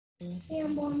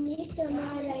Bien bonito,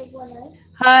 no era igual.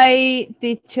 Hi,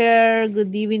 teacher.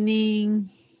 Good evening.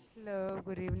 Hello,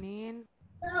 good evening.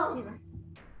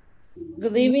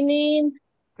 Good evening.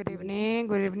 Good evening,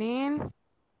 good evening.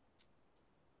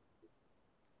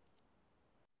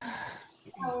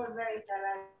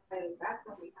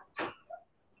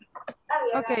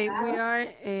 Okay,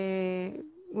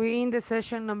 we in the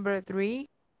session number 3.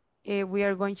 We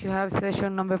are going to have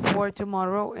session number 4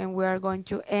 tomorrow, and we are going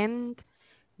to end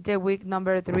the week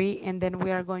number 3, and then we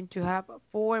are going to have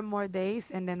 4 more days,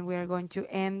 and then we are going to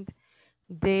end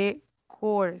the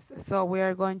course. So we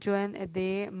are going to end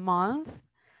the month.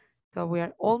 So we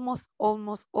are almost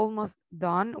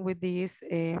done with this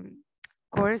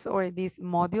course or this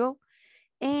module.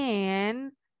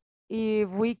 And if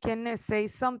we can say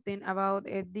something about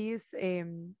this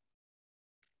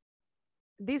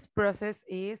process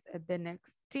is the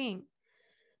next thing.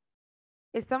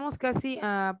 Estamos casi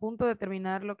a punto de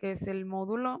terminar lo que es el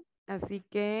módulo, así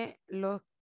que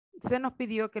se nos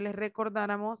pidió que les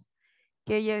recordáramos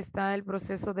que ya está el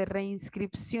proceso de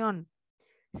reinscripción.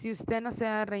 Si usted no se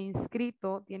ha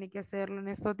reinscrito, tiene que hacerlo en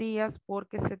estos días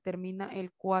porque se termina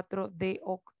el 4 de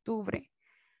octubre.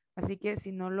 Así que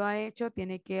si no lo ha hecho,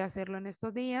 tiene que hacerlo en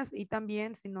estos días, y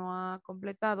también si no ha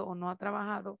completado o no ha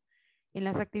trabajado en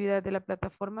las actividades de la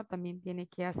plataforma, también tiene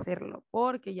que hacerlo,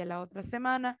 porque ya la otra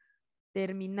semana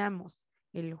terminamos.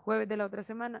 El jueves de la otra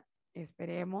semana,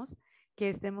 esperemos que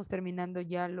estemos terminando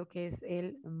ya lo que es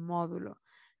el módulo.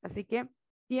 Así que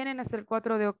tienen hasta el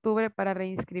 4 de octubre para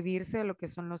reinscribirse a lo que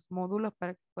son los módulos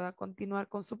para que pueda continuar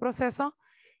con su proceso.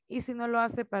 Y si no lo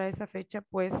hace para esa fecha,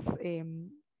 pues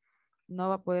no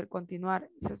va a poder continuar.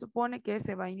 Se supone que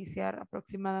se va a iniciar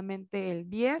aproximadamente el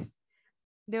 10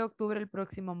 de octubre el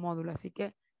próximo módulo. Así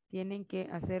que tienen que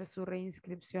hacer su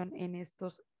reinscripción en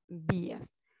estos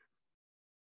días.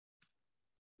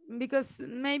 Because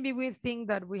maybe we think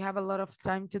that we have a lot of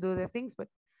time to do the things, but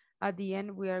at the end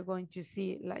we are going to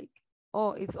see like,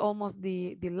 oh, it's almost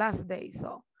the last day.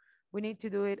 So we need to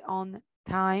do it on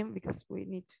time because we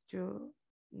need to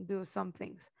do some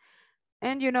things.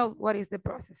 And you know what is the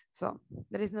process. So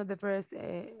that is not the first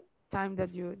time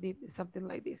that you did something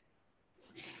like this.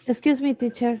 Excuse me,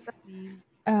 teacher.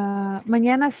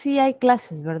 Mañana sí hay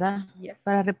clases, ¿verdad? Yes.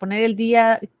 Para reponer el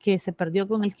día que se perdió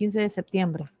con el 15 de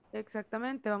septiembre.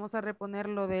 Exactamente, vamos a reponer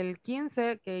lo del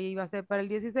 15, que iba a ser para el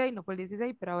 16, no fue el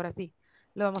 16, pero ahora sí,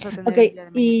 lo vamos a tener el día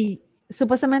de mañana. Y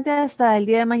supuestamente hasta el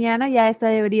día de mañana ya esta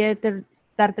debería de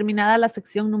estar terminada la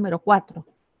sección número 4.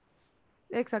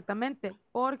 Exactamente,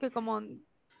 porque como,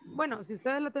 bueno, si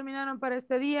ustedes lo terminaron para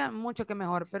este día, mucho que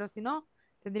mejor, pero si no,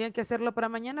 tendrían que hacerlo para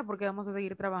mañana porque vamos a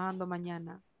seguir trabajando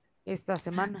mañana, esta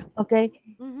semana. Ok,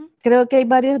 creo que hay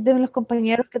varios de los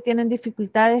compañeros que tienen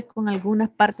dificultades con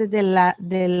algunas partes de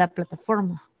la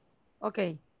plataforma. Ok,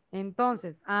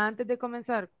 entonces, antes de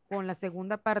comenzar con la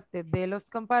segunda parte de los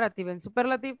comparative en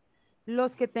superlative,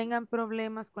 los que tengan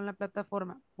problemas con la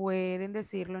plataforma pueden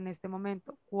decirlo en este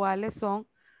momento. ¿Cuáles son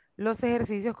los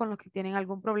ejercicios con los que tienen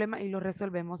algún problema y los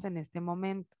resolvemos en este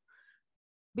momento?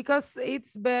 Because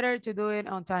it's better to do it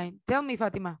on time. Tell me,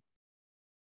 Fátima.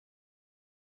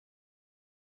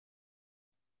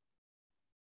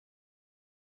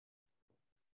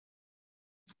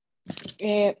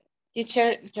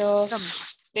 Teacher, yo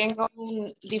tengo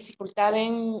dificultad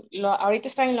ahorita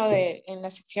está en la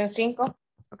sección 5,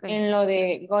 Okay. en lo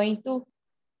de going to.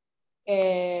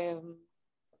 En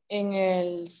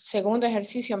el segundo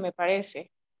ejercicio me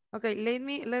parece. Okay,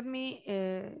 let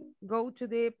me go to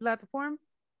the platform.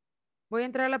 Voy a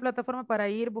entrar a la plataforma para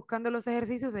ir buscando los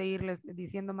ejercicios e irles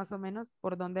diciendo más o menos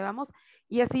por dónde vamos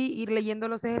y así ir leyendo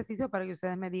los ejercicios para que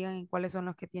ustedes me digan en cuáles son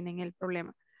los que tienen el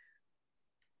problema.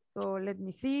 So, let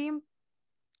me see.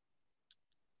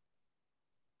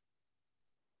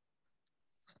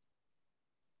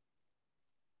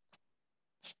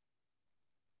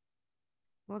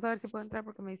 Vamos a ver si puedo entrar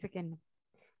porque me dice que no.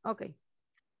 Ok.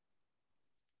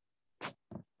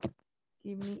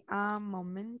 Give me a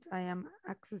moment. I am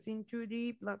accessing to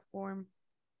the platform.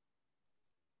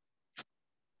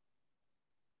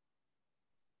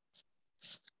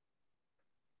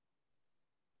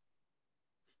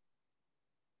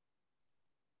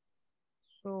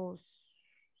 So,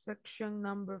 section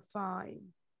number 5.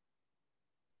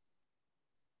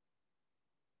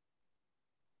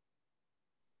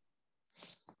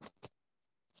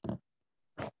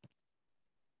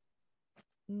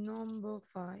 Number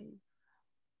 5.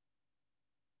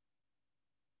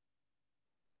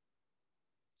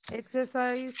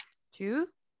 Exercise 2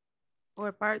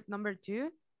 or part number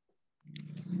 2.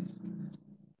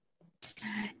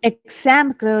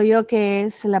 Exam creo yo que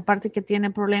es la parte que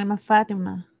tiene problemas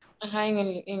Fátima. Ajá, en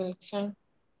el examen.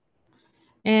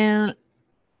 And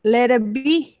letter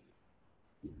B.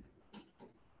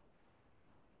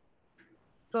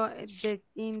 So,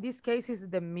 in this case is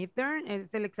the midterm,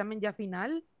 es el examen ya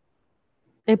final.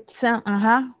 Exam,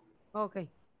 ajá. Ok.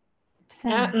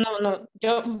 Ah, Exam. no.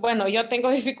 Yo tengo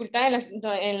dificultad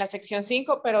en la sección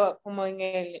 5, pero como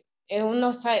en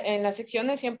las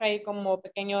secciones siempre hay como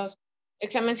pequeños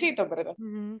examencitos, ¿verdad?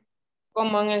 Ujú.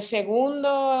 Como en el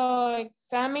segundo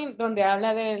examen, donde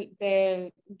habla del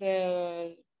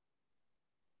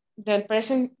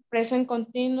present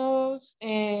continuous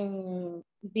en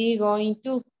be going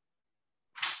to.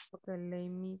 Okay, let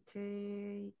me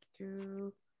take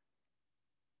to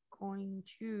going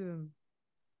to.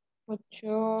 For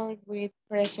sure with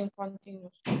present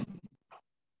continuous.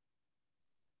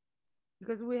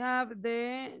 Because we have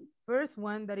the first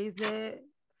one that is the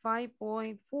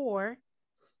 5.4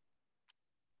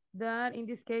 that in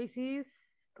this case is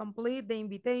complete the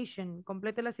invitation.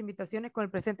 Complete las invitaciones con el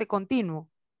presente continuo.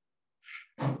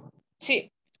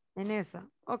 Sí. En esa.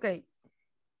 Ok.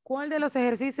 ¿Cuál de los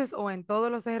ejercicios o en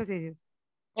todos los ejercicios?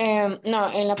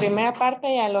 No, en la primera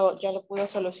parte ya lo pude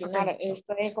solucionar. Ok.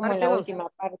 Estoy como en Parte la 2. última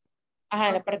parte. Ajá,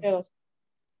 en la Ok. parte 2.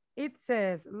 It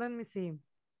says, let me see.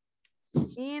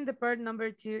 In the part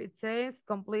number 2, it says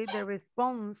complete the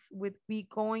response with be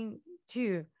going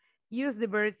to. Use the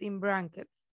verbs in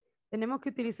brackets. Tenemos que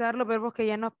utilizar los verbos que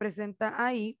ya nos presenta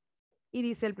ahí. Y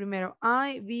dice el primero,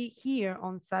 I be here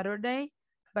on Saturday,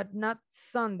 but not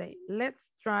Sunday.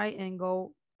 Let's try and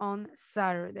go on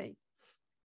Saturday.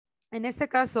 En ese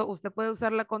caso, usted puede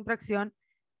usar la contracción,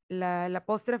 la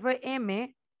apóstrofe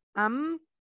M, I'm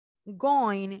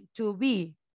going to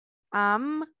be.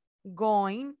 I'm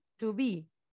going to be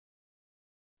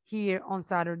here on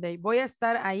Saturday. Voy a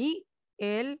estar ahí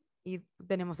y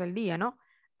tenemos el día, ¿no?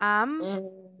 I'm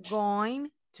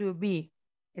going to be.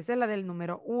 Esa es la del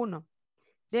número 1.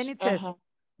 Then it says, Ajá.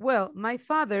 well, my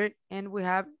father and we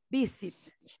have visit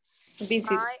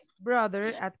my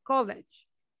brother at college.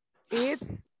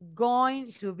 It's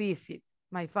going to visit.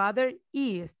 My father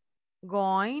is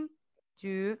going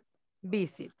to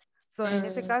visit. So, en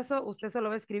este caso, usted solo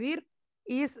va a escribir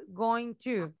is going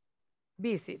to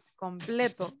visit,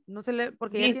 completo. No se le,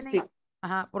 porque ya tienen,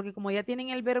 porque como ya tienen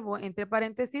el verbo entre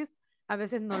paréntesis, a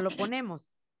veces no lo ponemos,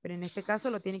 pero en este caso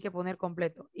lo tienen que poner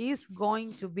completo. Is going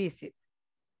to visit.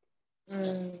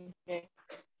 Okay.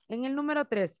 En el número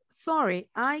 3, sorry,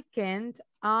 I can't,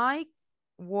 I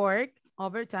work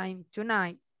overtime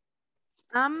tonight.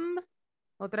 I'm,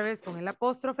 otra vez con el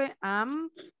apóstrofe,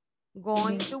 I'm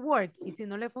going to work. Y si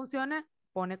no le funciona,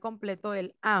 pone completo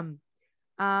el am.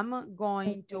 I'm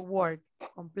going to work.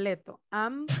 Completo.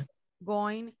 I'm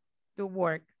going to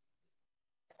work.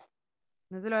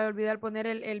 No se le va a olvidar poner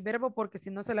el verbo porque si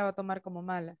no se la va a tomar como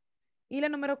mala. Y la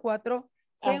número 4,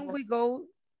 can we go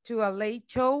to a late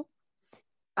show?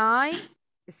 I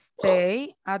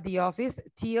stay at the office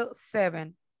till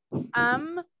 7.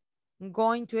 I'm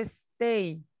going to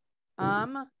stay.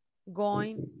 I'm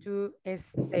going to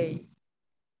stay.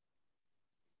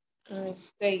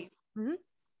 Stay.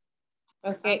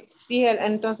 Ok. Sí,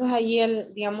 entonces allí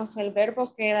digamos, el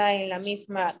verbo queda de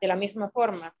la misma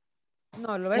forma.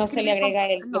 No, lo va a No se le escribir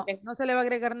agrega no se le va a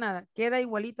agregar nada. Queda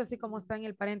igualito así como está en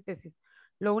el paréntesis.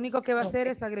 Lo único que va a hacer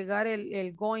es agregar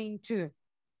el going to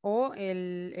o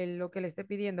lo que le esté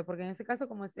pidiendo, porque en este caso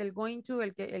como es el going to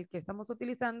el que estamos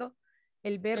utilizando,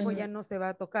 el verbo ya no se va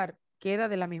a tocar. Queda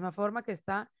de la misma forma que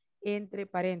está entre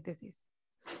paréntesis.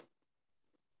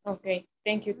 Ok,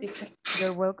 thank you, teacher.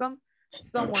 You're welcome.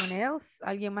 Someone else,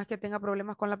 alguien más que tenga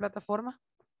problemas con la plataforma?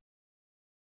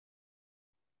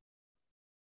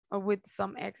 Or with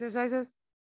some exercises?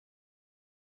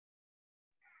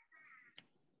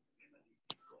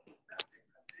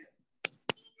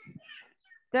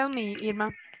 Tell me,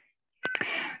 Irma.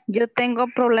 Yo tengo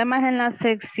problemas en la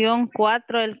sección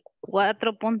 4, el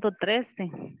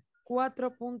 4.13.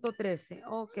 4.13.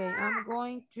 Okay, I'm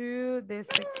going to the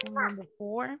section number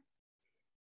 4.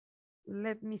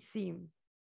 Let me see.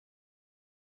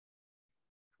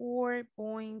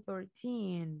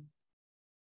 4.13.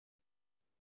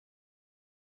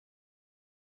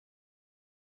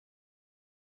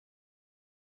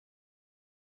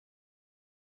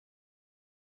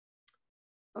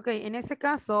 Ok, en ese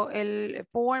caso, el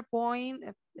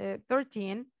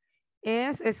 4.13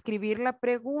 es escribir la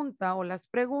pregunta o las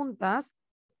preguntas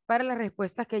para las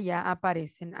respuestas que ya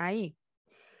aparecen ahí.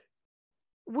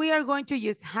 We are going to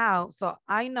use how. So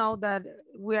I know that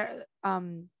we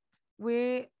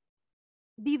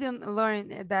didn't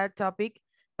learn that topic,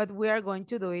 but we are going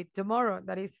to do it tomorrow.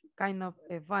 That is kind of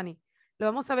funny. Lo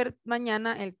vamos a ver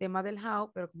mañana el tema del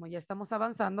how, pero como ya estamos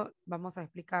avanzando, vamos a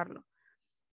explicarlo.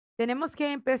 Tenemos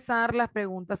que empezar las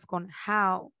preguntas con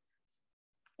how.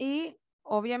 Y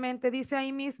obviamente dice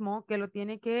ahí mismo que lo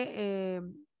tiene que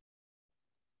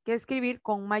escribir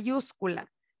con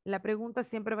mayúscula. La pregunta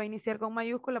siempre va a iniciar con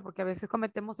mayúscula porque a veces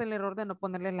cometemos el error de no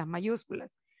ponerle las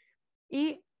mayúsculas.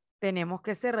 Y tenemos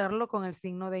que cerrarlo con el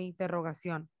signo de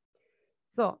interrogación.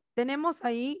 So, tenemos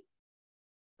ahí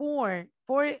four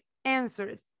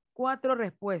answers, 4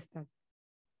 respuestas.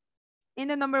 In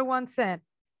the number 1 set,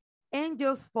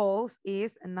 Angel's Falls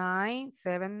is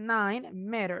 979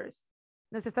 meters.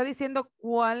 Nos está diciendo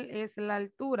cuál es la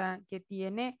altura que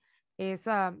tiene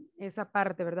esa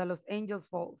parte, ¿verdad? Los Angel's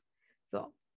Falls.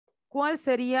 So, ¿cuál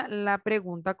sería la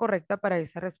pregunta correcta para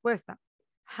esa respuesta?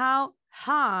 How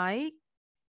high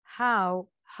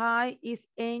is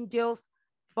Angel's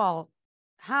Fall?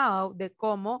 How de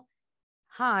cómo,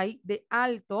 high de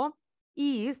alto,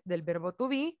 is del verbo to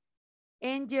be,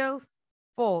 Angel's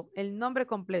Fall, el nombre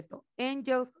completo.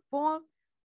 Angel's Fall,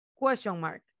 question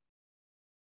mark.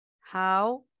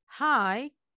 How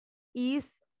high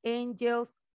is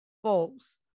Angel's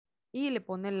Falls? Y le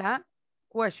pone la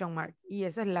question mark. Y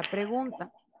esa es la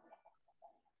pregunta.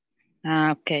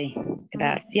 Ah, ok.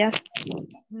 Gracias.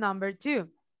 Number 2.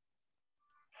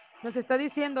 Nos está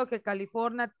diciendo que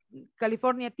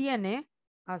California tiene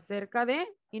acerca de,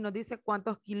 y nos dice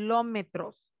cuántos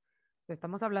kilómetros.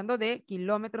 Estamos hablando de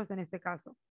kilómetros en este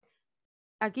caso.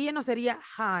 Aquí ya no sería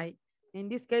high. In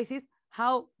this case is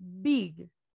how big.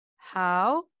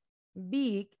 How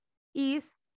big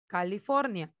is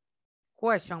California?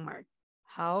 Question mark.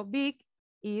 How big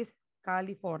is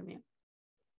California?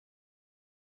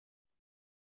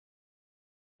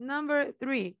 Number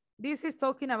 3. This is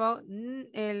talking about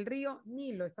el río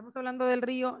Nilo. Estamos hablando del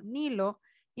río Nilo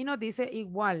y nos dice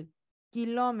igual,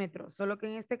 kilómetros. Solo que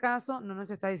en este caso no nos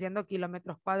está diciendo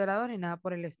kilómetros cuadrados ni nada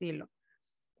por el estilo.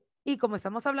 Y como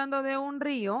estamos hablando de un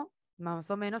río, más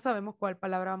o menos sabemos cuál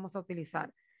palabra vamos a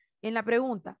utilizar. En la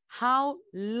pregunta, how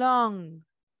long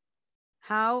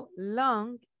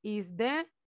is the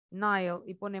Nile?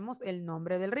 Y ponemos el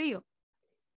nombre del río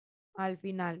al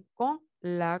final con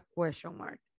la question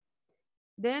mark.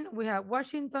 Then we have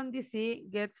Washington, D.C.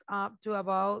 gets up to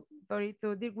about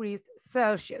 32 degrees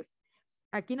Celsius.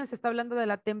 Aquí nos está hablando de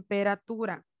la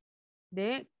temperatura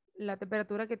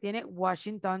que tiene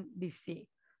Washington, D.C.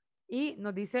 Y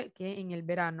nos dice que en el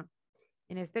verano.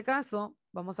 En este caso,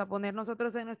 vamos a poner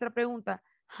nosotros en nuestra pregunta,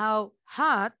 how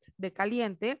hot, de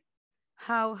caliente,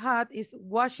 how hot is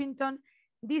Washington,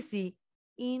 D.C.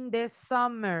 in the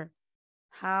summer?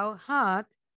 How hot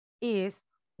is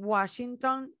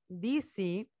Washington,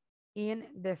 D.C.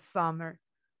 in the summer?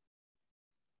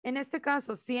 En este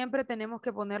caso, siempre tenemos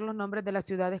que poner los nombres de las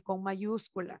ciudades con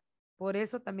mayúscula. Por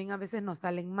eso también a veces nos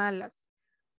salen malas.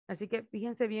 Así que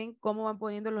fíjense bien cómo van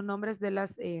poniendo los nombres de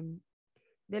las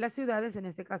ciudades. En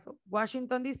este caso,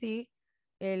 Washington, D.C.,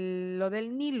 lo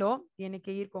del Nilo tiene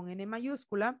que ir con N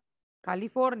mayúscula,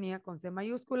 California con C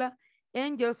mayúscula,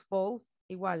 Angels Falls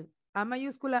igual, A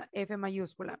mayúscula, F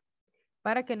mayúscula,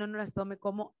 para que no nos las tome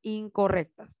como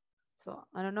incorrectas. So,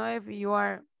 I don't know if you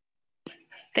are...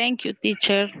 Thank you,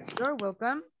 teacher. You're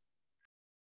welcome.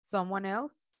 Someone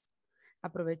else?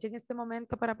 Aprovechen este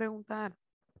momento para preguntar.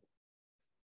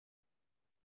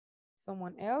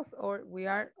 Someone else, or we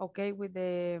are okay with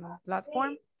the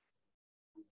platform?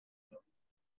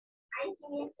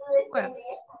 Well,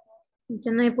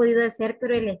 yo no he podido hacer,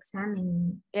 pero el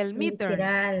examen. el midterm.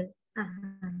 Literal.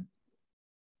 Ajá.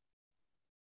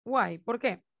 Why? ¿Por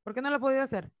qué? ¿Por qué no lo he podido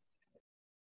hacer?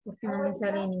 Porque no me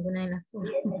sale ninguna de las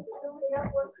formas.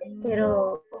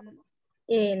 Pero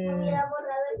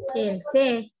el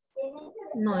C,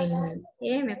 no, el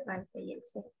E me falta y el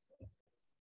C.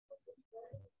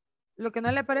 Lo que no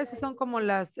le aparece son como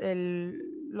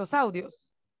los audios.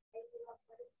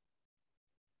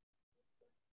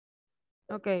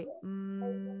 Ok.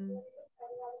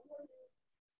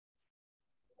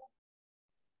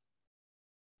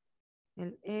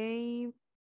 El A.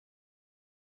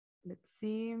 Let's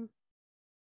see.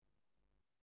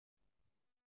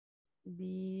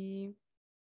 B.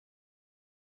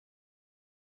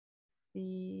 C.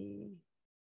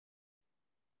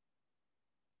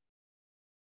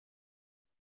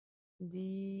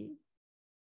 D.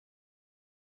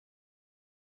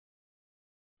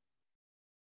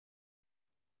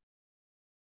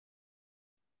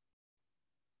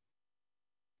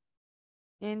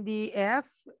 En the F,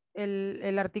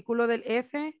 el artículo del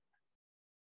F.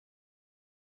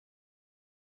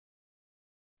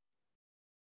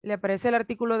 ¿Le aparece el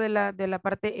artículo de la,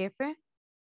 parte F?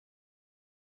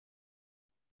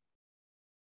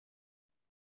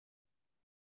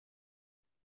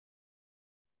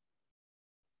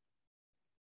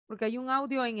 Porque hay un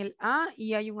audio en el A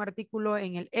y hay un artículo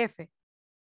en el F.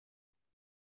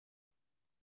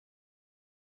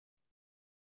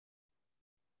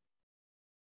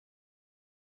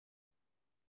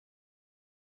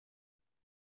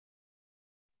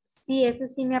 Sí, eso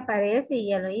sí me aparece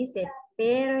y ya lo hice,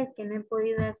 pero el que no he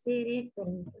podido hacer es,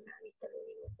 permítame, ahorita le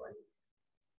digo cuál.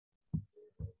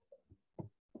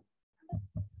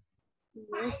 Y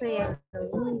eso ya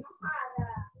lo hice.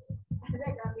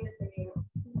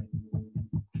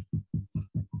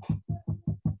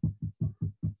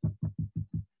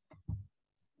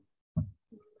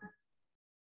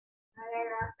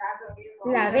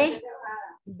 La B.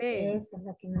 B. Esa es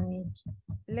la que no he hecho.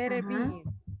 Letter B.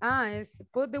 Ah, es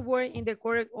put the word in the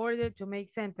correct order to make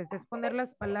sentence. Es poner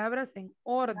las palabras en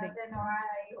orden.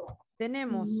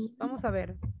 Tenemos, vamos a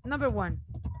ver. Number one.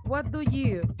 What do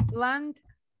you plan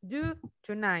do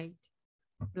tonight?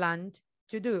 Plan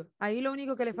to do. Ahí lo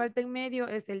único que le falta en medio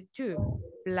es el to.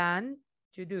 Plan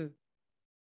to do.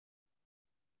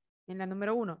 En la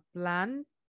número uno. Plan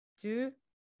to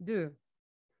do.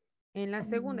 En la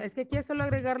segunda, es que aquí es solo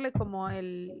agregarle como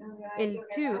el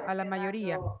to a la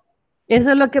mayoría.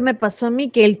 Eso es lo que me pasó a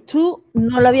mí, que el to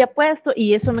no lo había puesto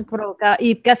y eso me provocaba.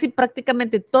 Y casi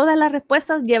prácticamente todas las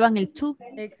respuestas llevan el to.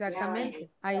 Exactamente.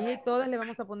 Ahí todas le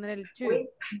vamos a poner el to.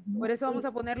 Por eso vamos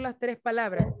a poner las tres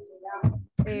palabras.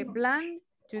 Plan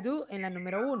to do en la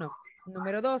número uno.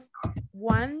 Número dos,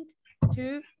 want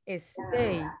to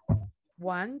stay.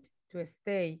 Want to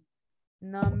stay.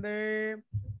 Number,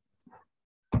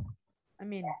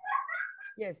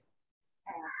 yes.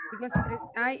 Because it's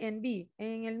I and B.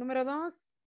 En el número 2,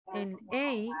 en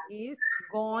A is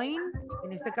going.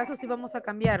 En este caso sí vamos a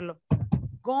cambiarlo.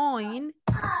 Going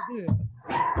to do.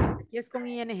 Aquí es con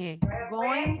ING.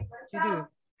 Going to do.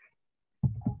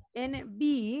 En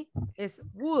B es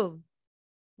would.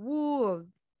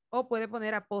 Would. O puede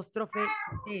poner apóstrofe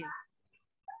D.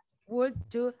 Would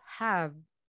to have.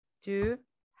 To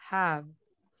have.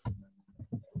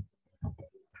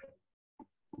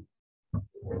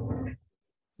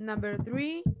 Number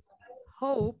 3,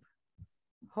 hope.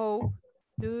 Hope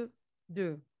to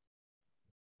do.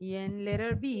 Y en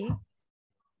letter B,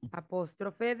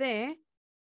 apóstrofe D,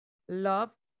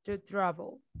 love to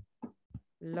travel.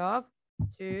 Love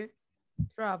to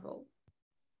travel.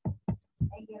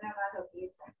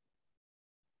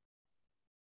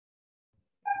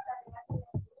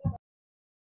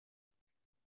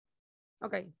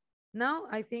 Okay, now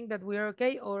I think that we are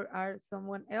okay, or are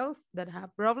someone else that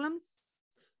have problems?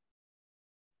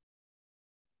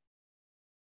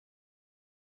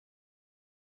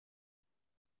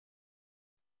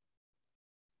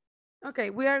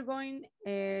 Okay, we are going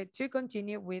to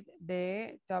continue with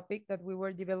the topic that we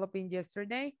were developing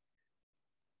yesterday.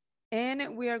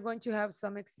 And we are going to have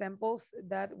some examples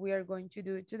that we are going to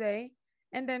do today.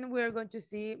 And then we are going to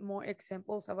see more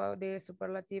examples about the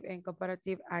superlative and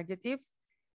comparative adjectives,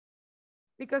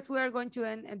 because we are going to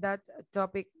end that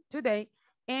topic today.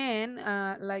 And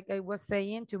like I was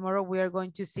saying, tomorrow we are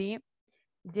going to see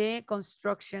the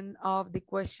construction of the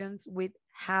questions with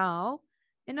how.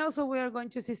 And also we are going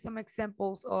to see some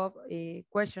examples of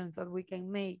questions that we can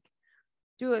make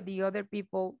to the other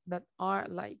people that are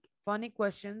like funny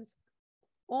questions,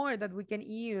 or that we can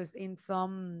use in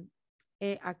some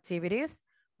activities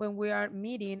when we are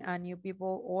meeting a new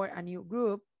people or a new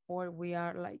group, or we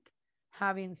are like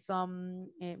having some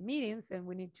meetings and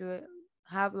we need to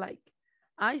have like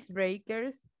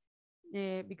icebreakers,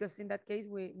 because in that case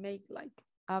we make like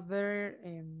a better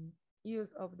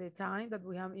use of the time that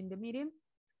we have in the meetings.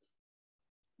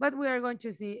 But we are going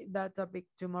to see that topic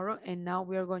tomorrow, and now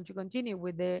we are going to continue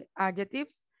with the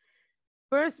adjectives.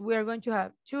 First, we are going to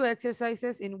have 2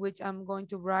 exercises in which I'm going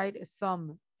to write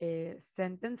some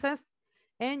sentences,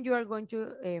 and you are going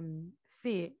to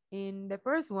see in the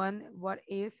first one what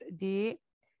is the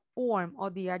form or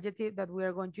the adjective that we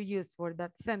are going to use for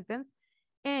that sentence.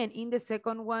 And in the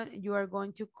second one, you are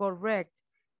going to correct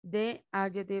the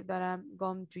adjective that I'm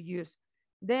going to use.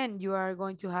 Then you are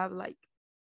going to have like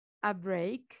a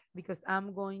break, because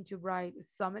I'm going to write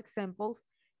some examples,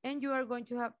 and you are going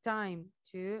to have time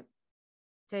to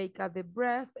take a deep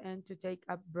breath and to take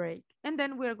a break. And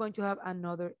then we're going to have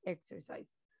another exercise.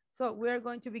 So we're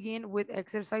going to begin with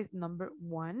exercise number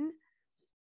 1.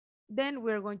 Then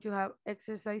we're going to have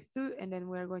exercise 2, and then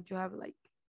we're going to have like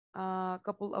a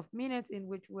couple of minutes in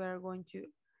which we're going to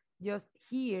just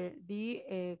hear the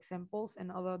examples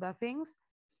and all of the things.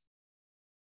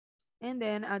 And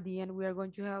then at the end, we are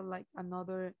going to have like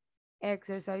another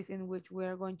exercise in which we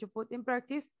are going to put in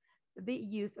practice the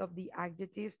use of the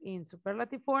adjectives in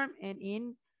superlative form and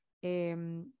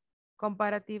in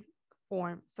comparative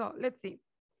form. So let's see.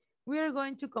 we are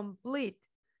going to complete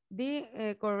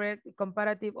the correct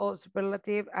comparative or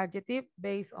superlative adjective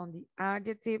based on the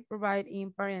adjective provided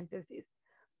in parentheses.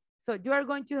 So you are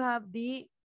going to have the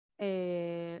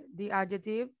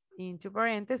adjectives into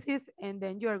parentheses, and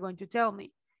then you are going to tell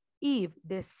me if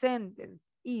the sentence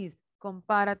is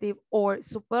comparative or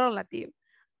superlative.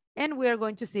 And we are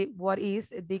going to see what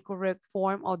is the correct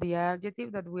form of the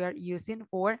adjective that we are using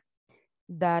for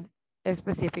that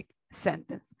specific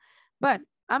sentence. But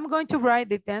I'm going to write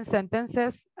the 10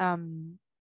 sentences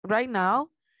right now,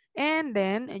 and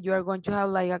then you are going to have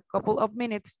like a couple of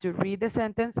minutes to read the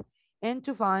sentence and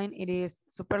to find it is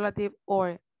superlative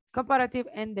or comparative,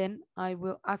 and then I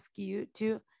will ask you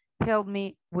to help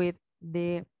me with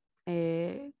the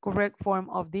correct form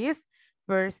of this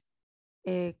first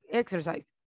exercise.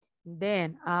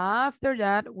 Then after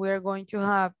that, we're going to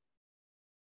have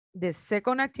the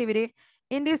second activity.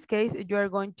 In this case, you are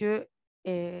going to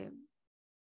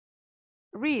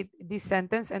read this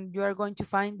sentence and you are going to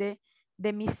find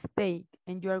the mistake,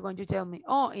 and you are going to tell me,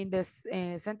 oh, in this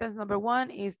sentence number 1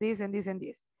 is this and this and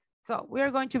this. So we are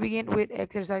going to begin with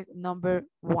exercise number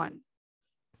 1.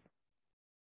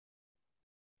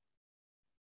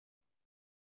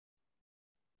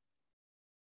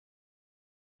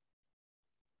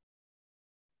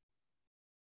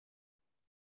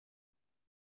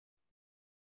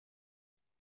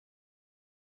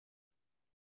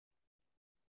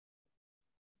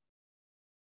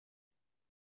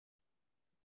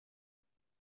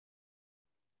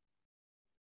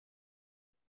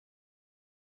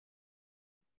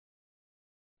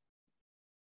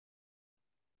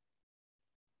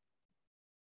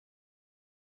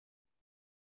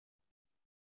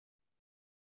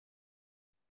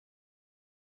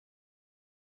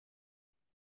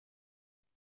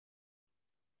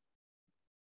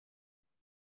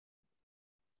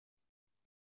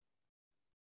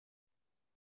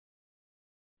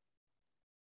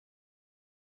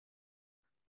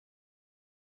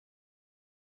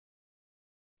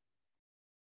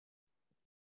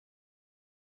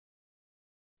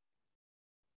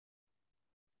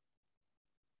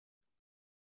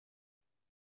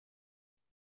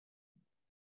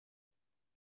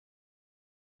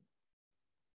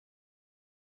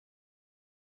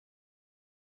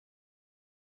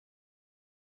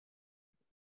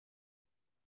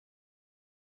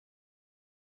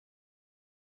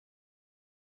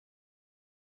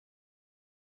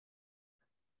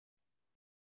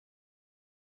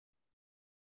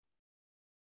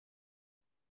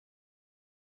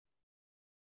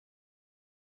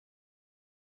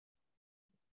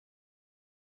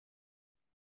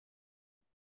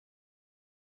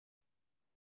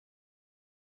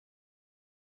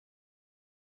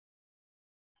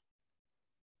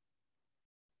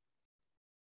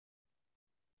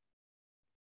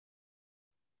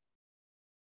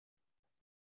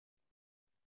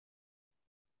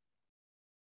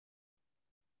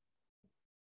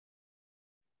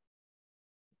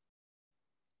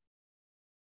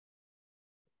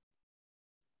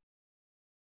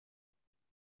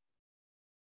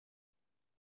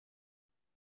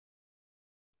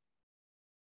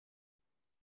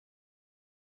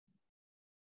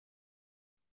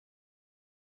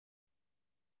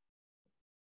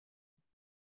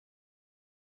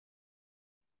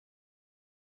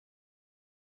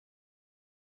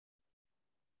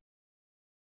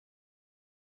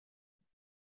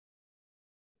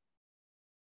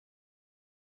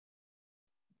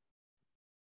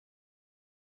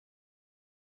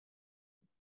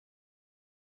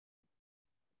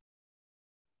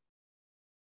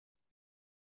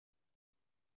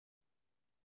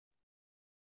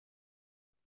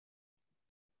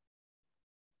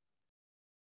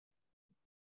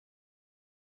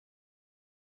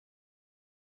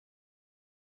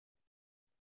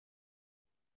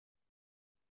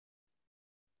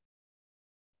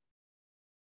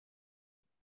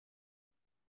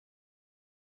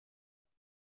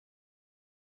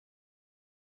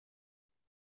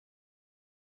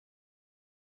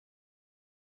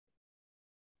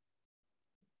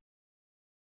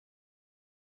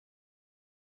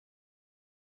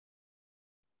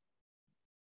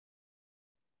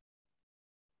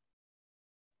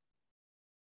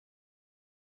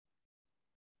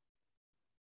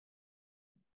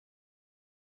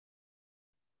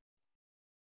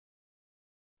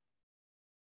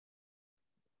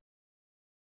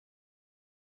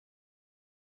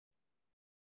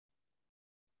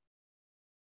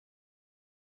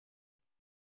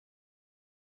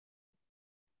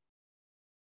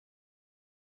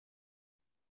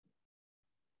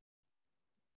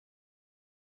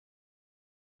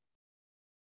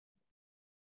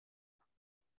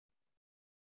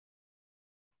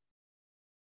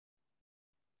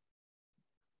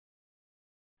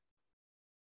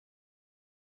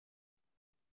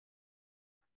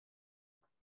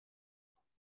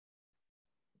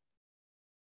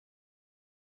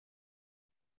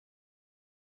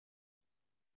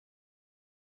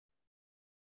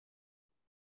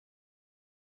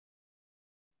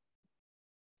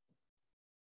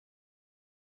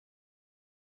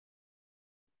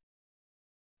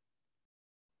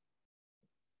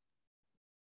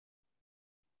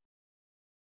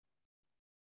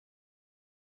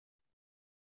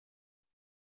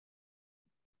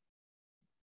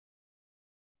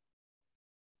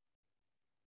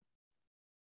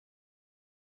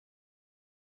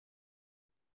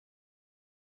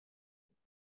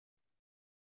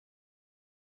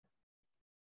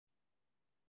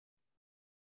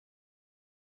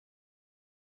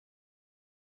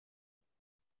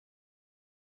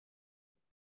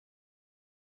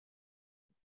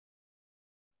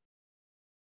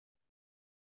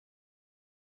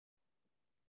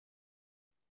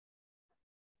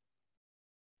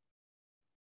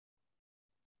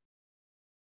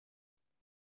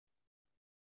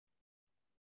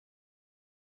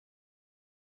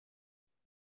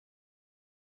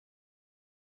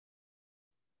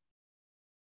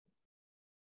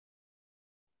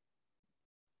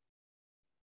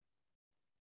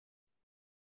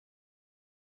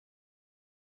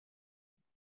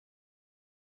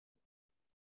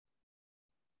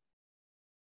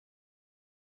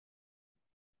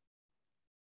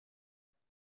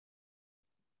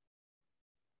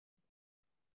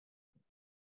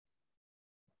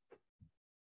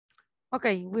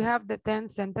 Okay, we have the 10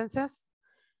 sentences.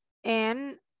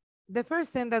 And the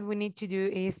first thing that we need to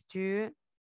do is to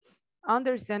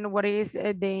understand what is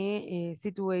the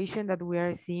situation that we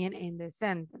are seeing in the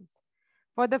sentence.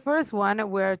 For the first one,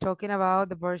 we're talking about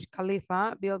the Burj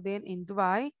Khalifa building in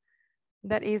Dubai.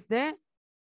 That is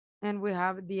and we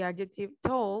have the adjective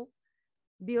tall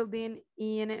building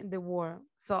in the world.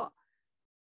 So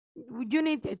you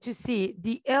need to see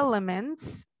the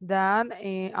elements that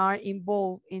are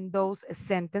involved in those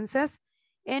sentences,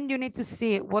 and you need to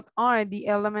see what are the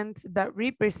elements that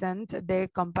represent the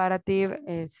comparative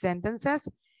sentences,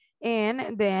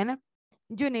 and then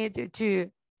you need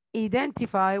to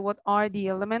identify what are the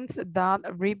elements that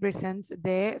represent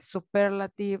the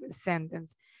superlative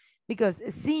sentence, because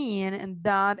seeing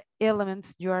that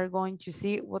elements, you are going to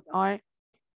see what are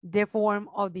the form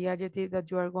of the adjective that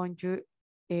you are going to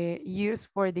use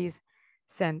for this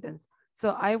sentence.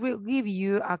 So I will give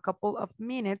you a couple of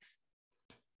minutes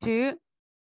to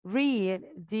read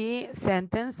the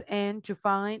sentence and to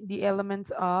find the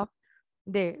elements of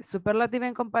the superlative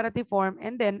and comparative form,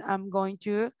 and then I'm going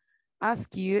to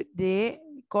ask you the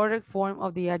correct form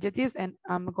of the adjectives, and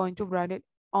I'm going to write it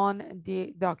on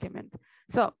the document.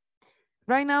 So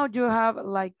right now you have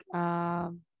like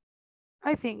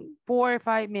I think 4 or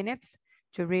 5 minutes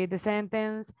to read the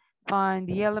sentence, find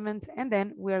the elements, and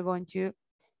then we are going to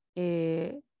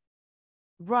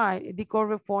write the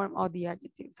correct form of the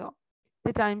adjective. So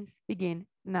the times begin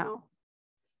now.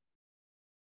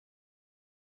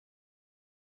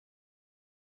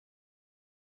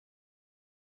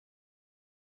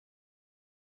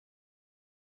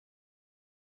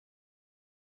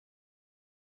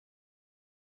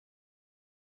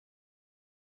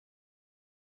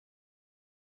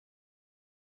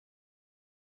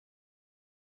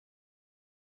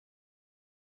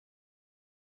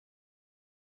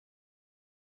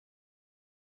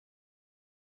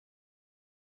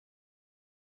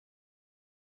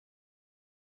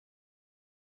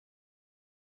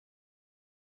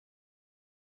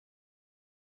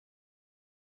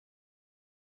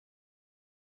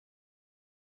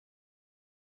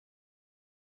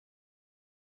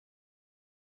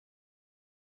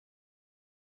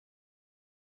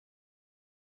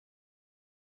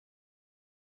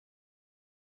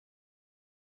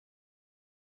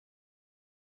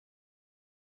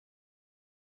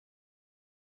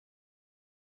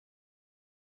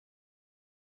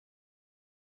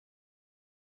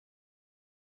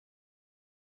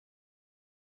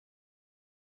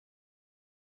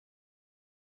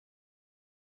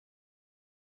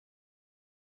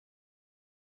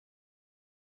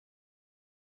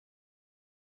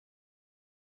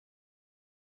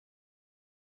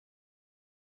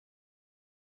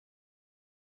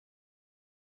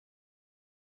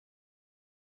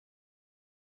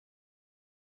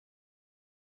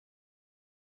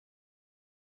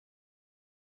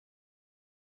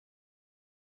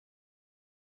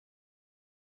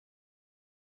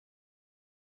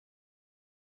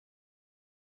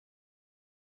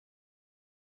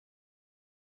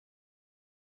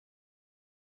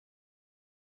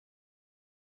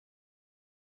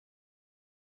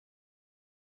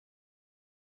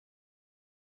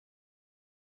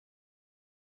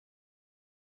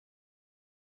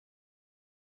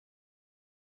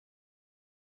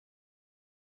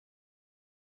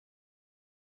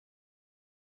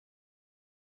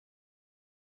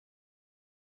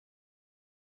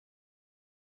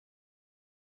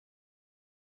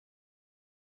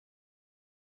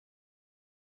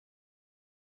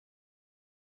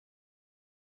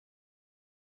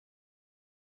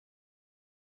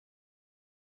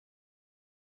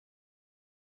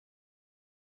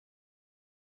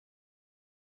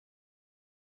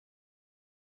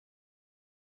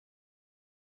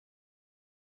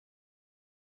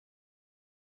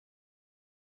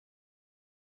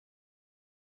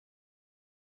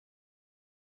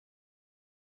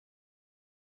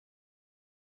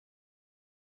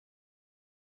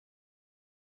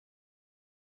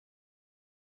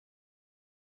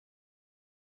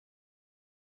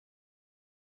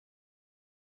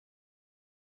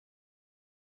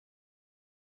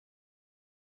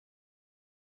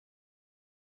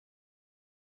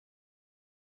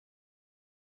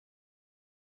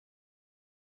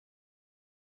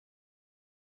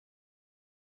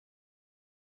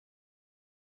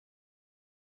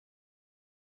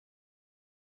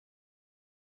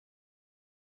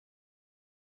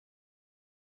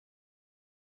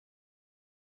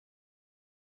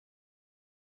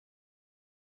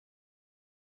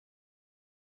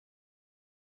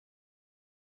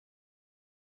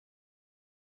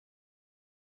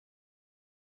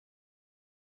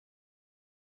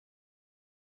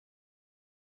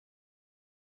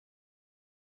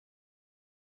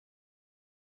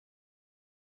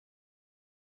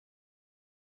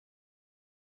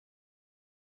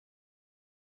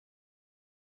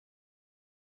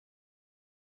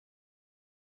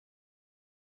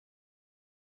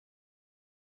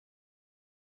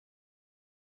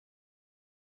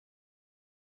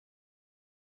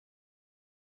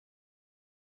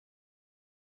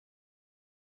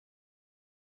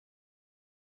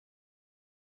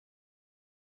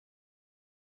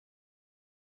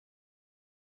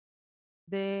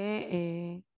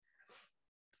 the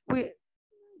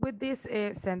with this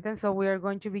sentence. So we are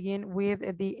going to begin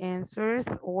with the answers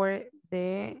or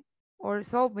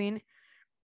solving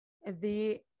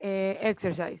the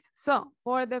exercise. So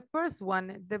for the first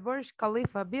one, the Burj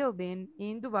Khalifa building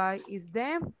in Dubai is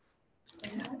the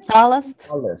Tallest.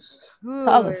 good,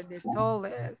 Tallest. the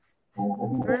tallest.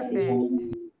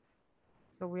 Perfect.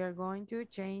 So we are going to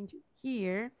change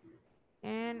here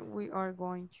and we are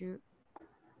going to,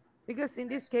 because in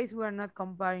this case we are not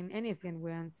comparing anything,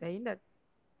 we are saying that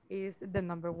is the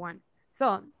number one.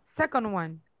 So second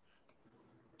one,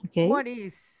 Okay. what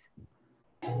is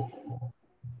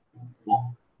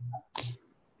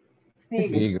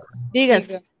Biggest.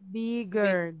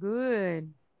 bigger?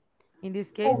 Good. In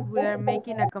this case, we are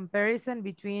making a comparison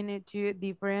between two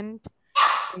different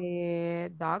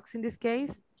dogs in this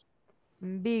case.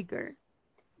 Bigger.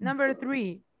 Number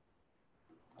three.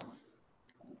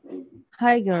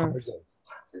 Higher.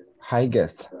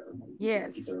 Highest.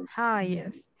 Yes,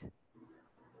 highest.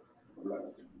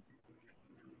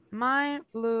 Mine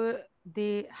flew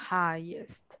the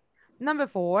highest. Number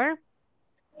four.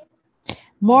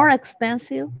 More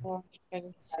expensive.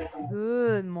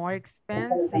 Good, more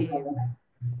expensive.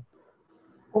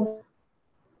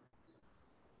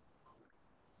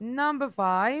 Number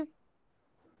five.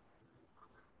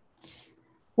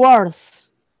 Worse.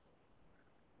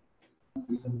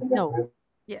 No.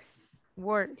 Yes,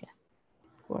 worse.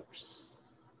 Worse.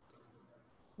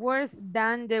 Worse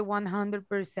than the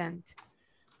 100%.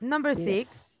 Number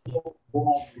six.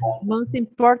 Most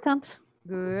important.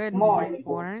 Good, more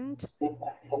important.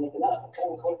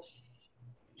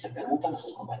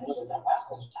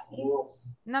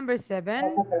 Number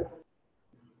seven.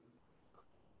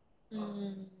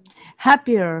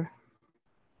 Happier.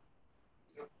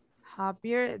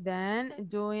 Happier than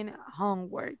doing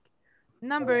homework.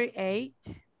 Number eight.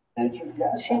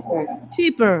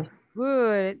 Cheaper.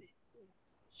 Good.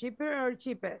 Cheaper or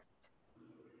cheapest?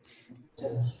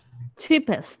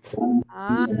 Cheapest.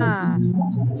 Ah,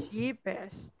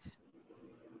 cheapest.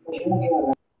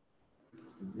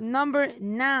 Number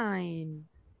nine.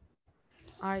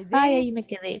 Are Ay, they, ahí me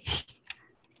quedé.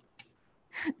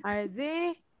 are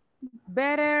they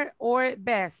better or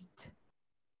best?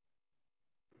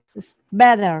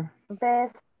 Better.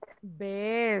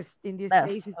 Best. In this Best.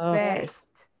 case, is Okay. best.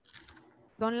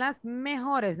 Son las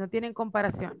mejores, no tienen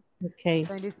comparación. Okay.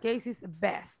 So in this case, is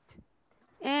best.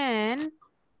 And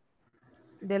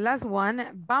the last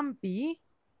one, bumpy.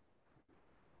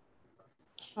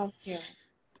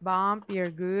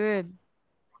 Bumpier, good.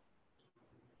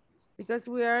 Because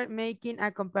we are making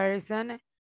a comparison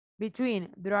between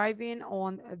driving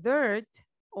on dirt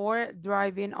or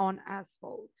driving on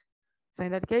asphalt. So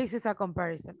in that case, it's a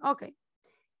comparison. Okay.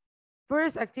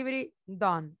 First activity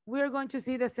done. We are going to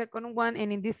see the second one.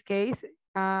 And in this case,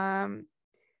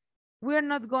 we are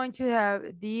not going to have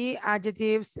the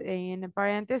adjectives in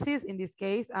parentheses. In this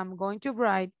case, I'm going to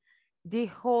write the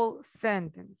whole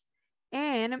sentence.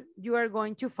 And you are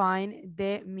going to find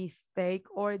the mistake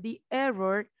or the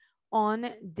error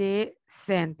on the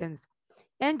sentence.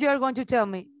 And you are going to tell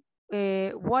me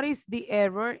what is the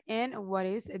error and what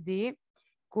is the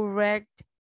correct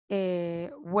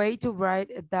way to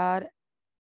write that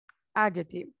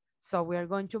adjective. So we are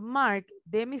going to mark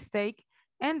the mistake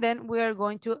and then we are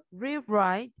going to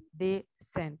rewrite the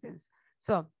sentence.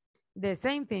 So the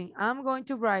same thing, I'm going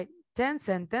to write 10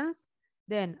 sentences,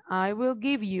 then I will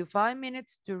give you 5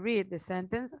 minutes to read the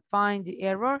sentence, find the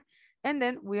error, and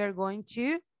then we are going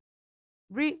to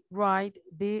rewrite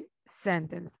the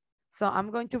sentence. So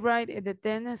I'm going to write the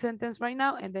 10 sentence right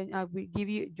now, and then I will give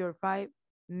you your 5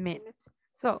 minutes.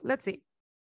 So let's see.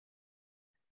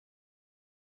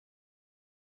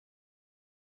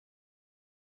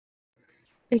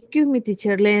 Excuse me,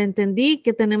 teacher, le entendí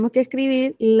que tenemos que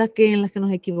escribir en las que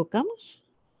nos equivocamos.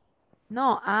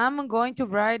 No, I'm going to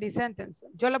write the sentence.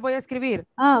 Yo la voy a escribir.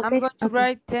 Ah, okay. I'm going to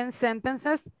write 10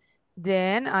 sentences.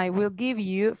 Then I will give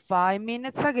you 5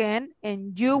 minutes again,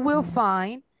 and you will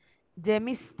find the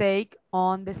mistake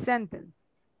on the sentence.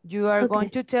 You are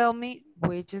going to tell me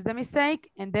which is the mistake,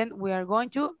 and then we are going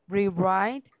to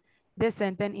rewrite the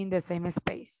sentence in the same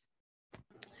space.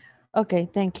 Okay,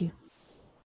 thank you.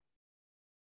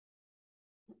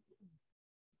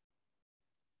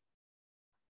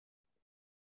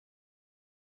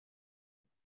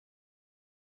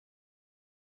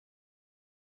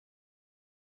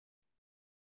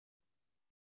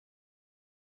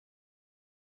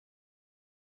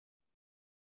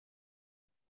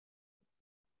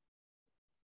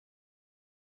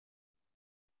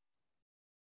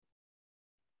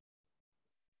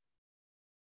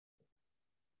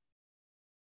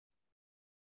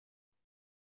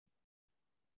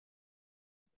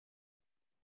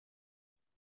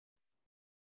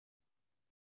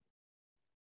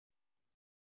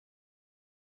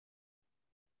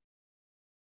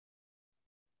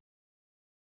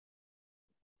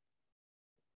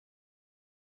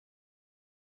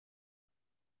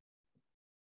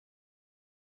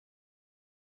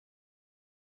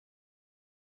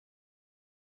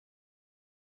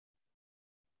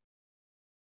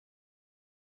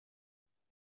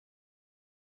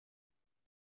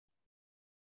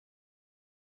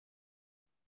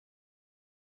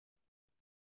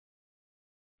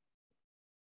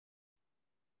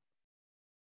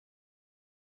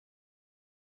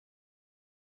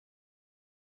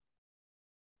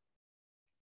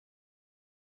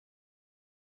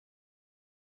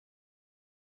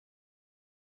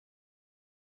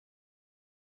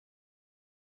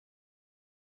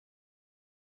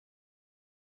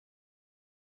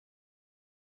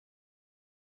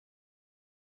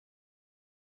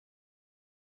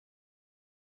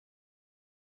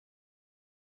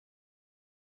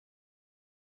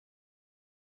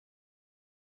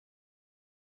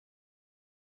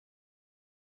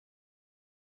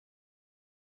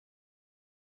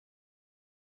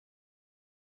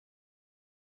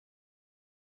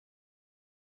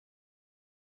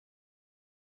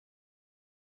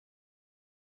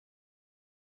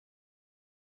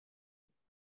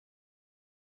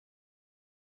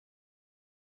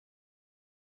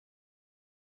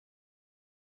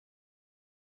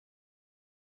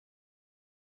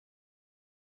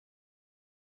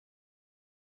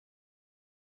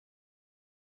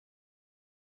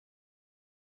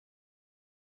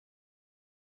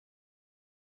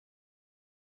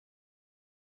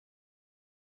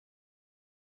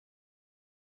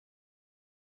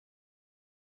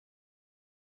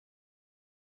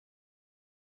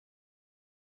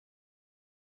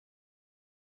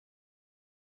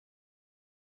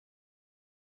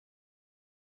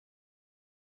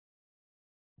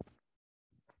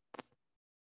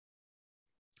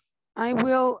 I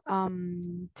will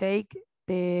take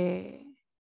the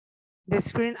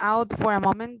screen out for a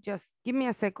moment. Just give me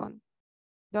a second.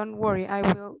 Don't worry, I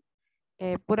will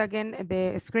put again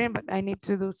the screen, but I need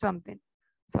to do something.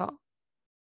 So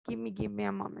give me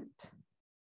a moment.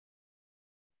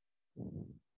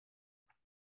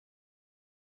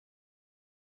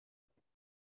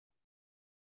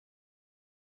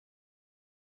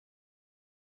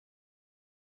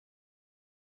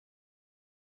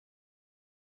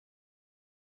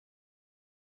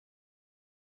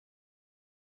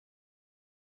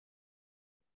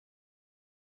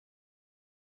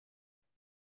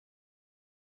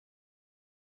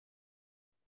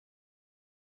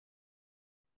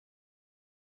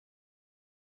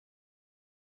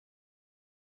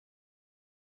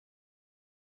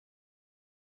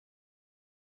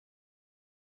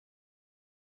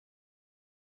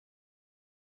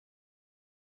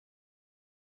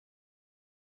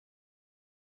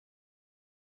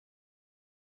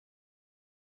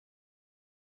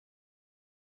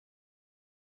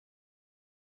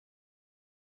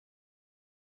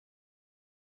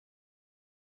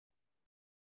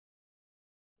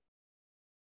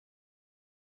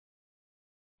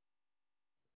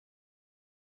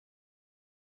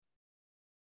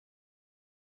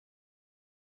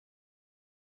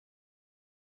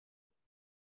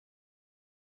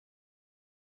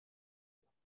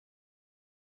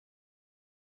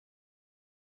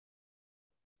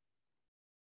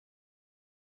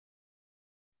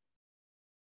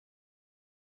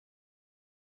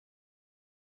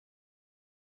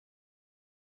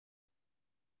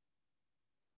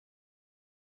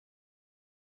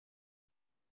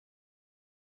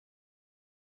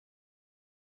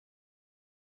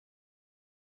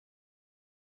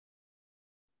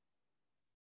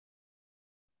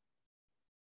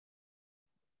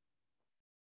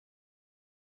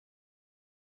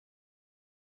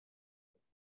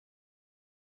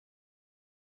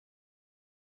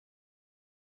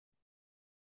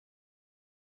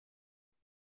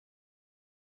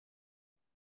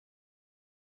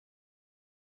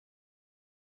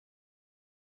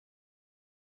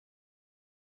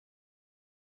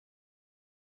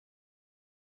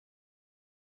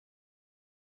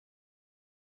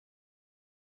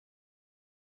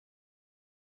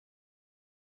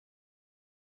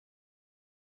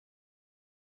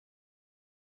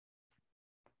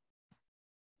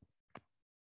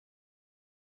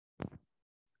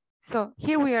 So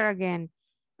here we are again.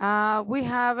 We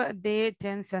have the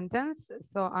 10 sentence.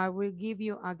 So I will give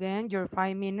you again your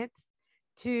 5 minutes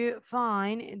to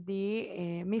find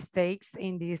the mistakes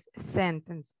in this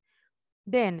sentence.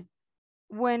 Then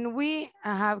when we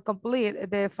have completed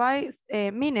the 5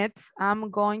 minutes, I'm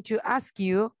going to ask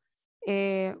you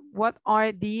what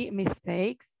are the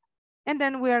mistakes, and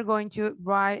then we are going to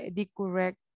write the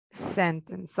correct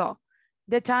sentence. So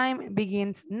the time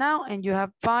begins now, and you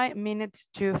have 5 minutes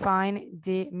to find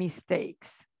the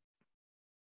mistakes.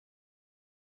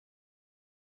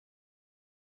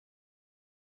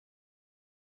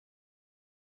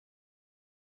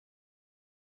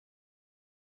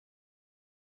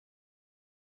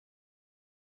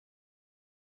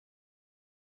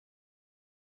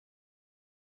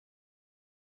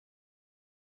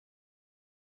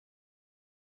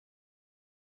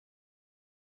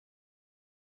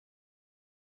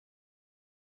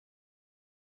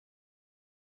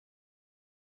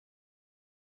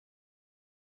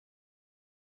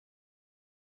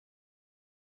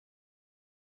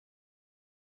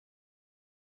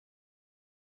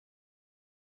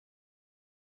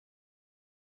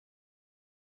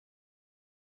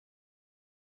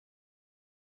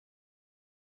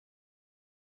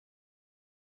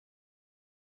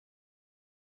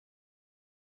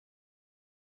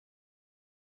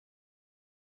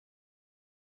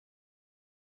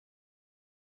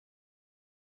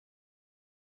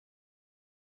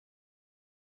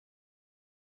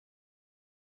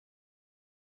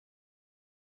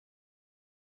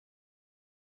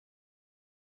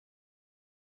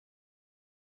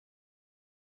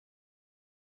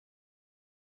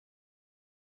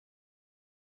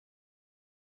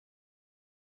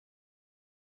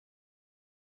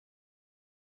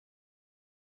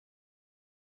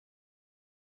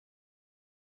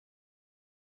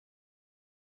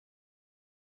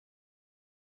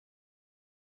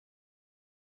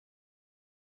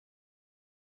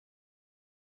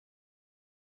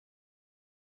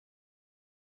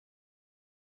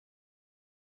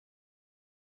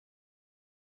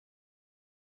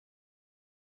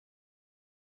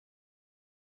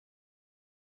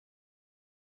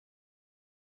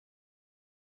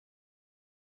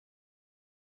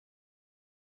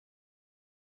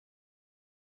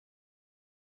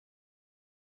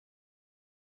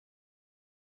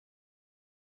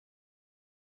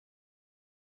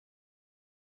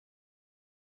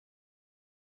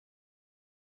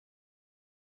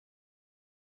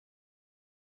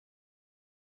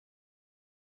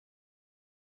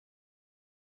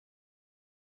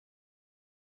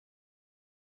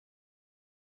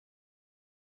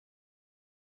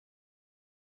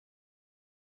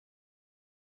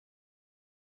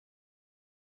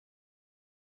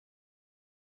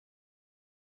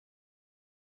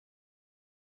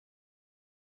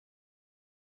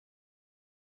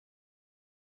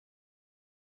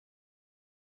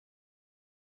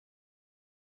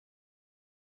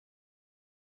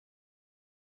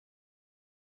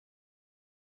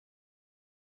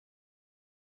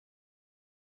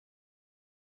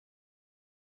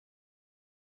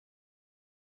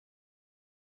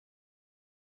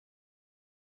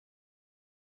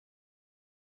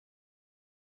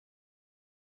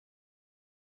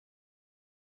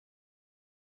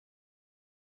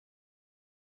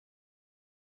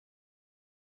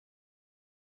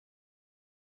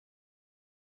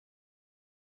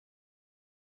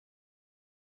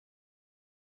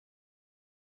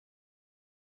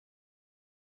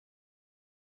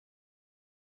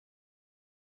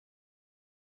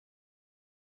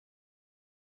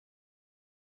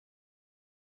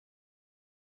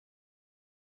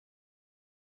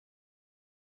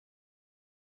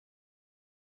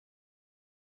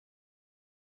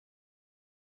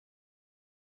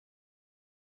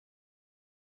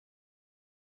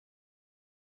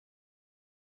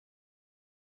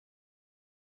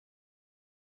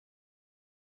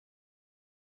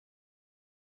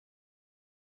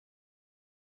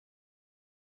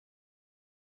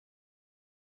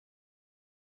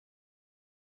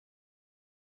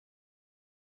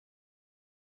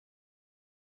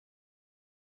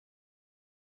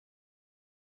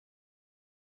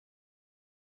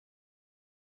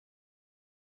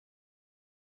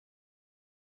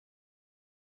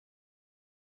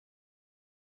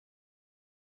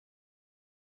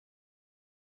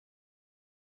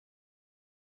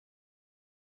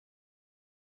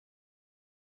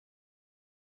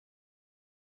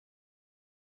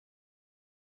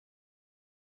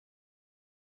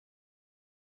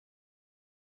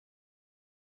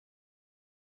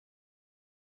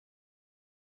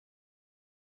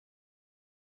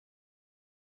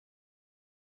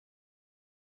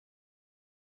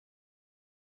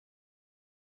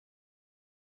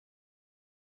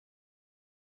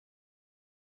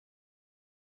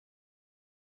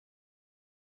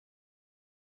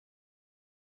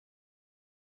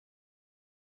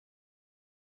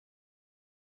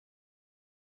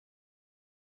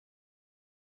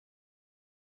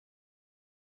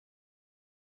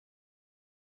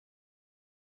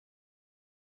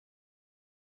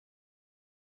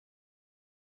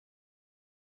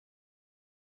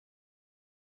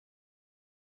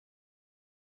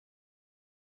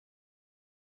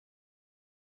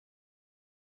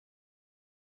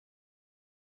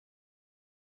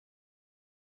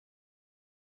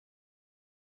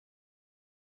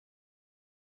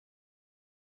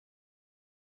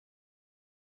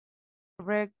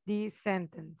 correct the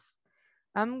sentence.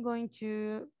 I'm going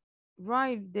to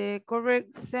write the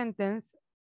correct sentence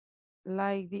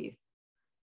like this.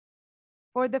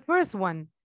 For the first one,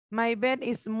 my bed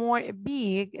is more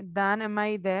big than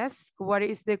my desk. What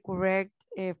is the correct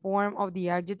form of the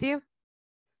adjective?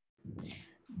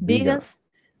 Bigger. Biggest.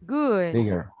 Good.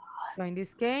 Bigger. So in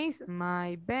this case,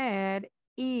 my bed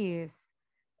is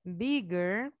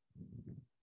bigger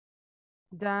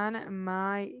than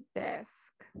my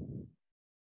desk.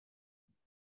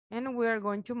 And we're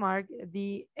going to mark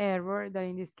the error that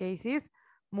in this case is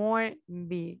more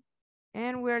big.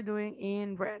 And we're doing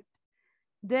in red.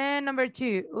 Then number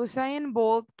 2, Usain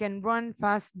Bolt can run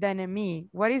fast than me.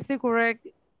 What is the correct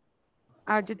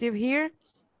adjective here?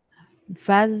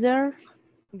 Faster.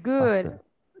 Good, Faster.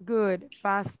 good,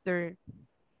 faster.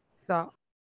 So,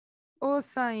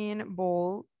 Usain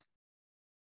Bolt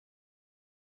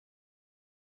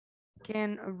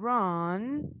can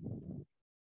run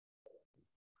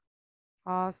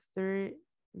faster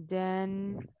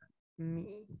than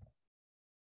me.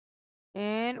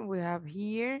 And we have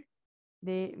here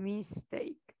the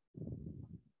mistake.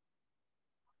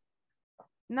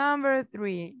 Number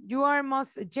 3, you are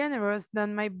most generous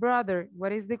than my brother.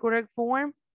 What is the correct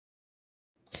form?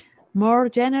 More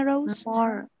generous.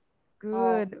 More.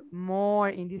 Good, more.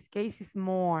 In this case is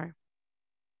more.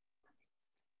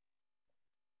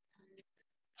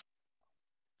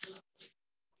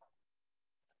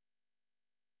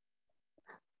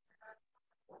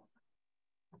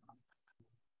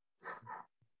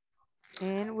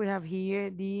 And we have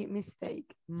here the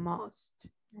mistake, must.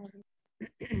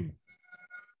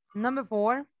 Number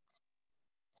 4.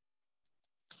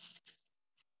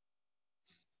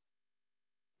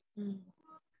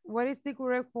 What is the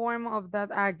correct form of that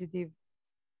adjective?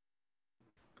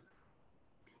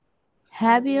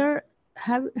 Heavier.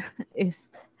 Is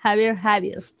heavier,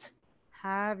 heaviest.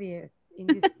 Heaviest. In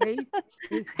this case,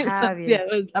 is heaviest.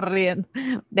 Santiago está riendo.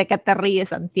 ¿De qué te ríes,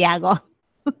 Santiago?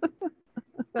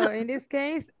 So in this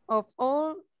case, of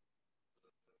all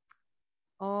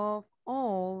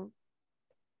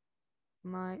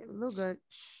my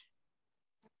luggage,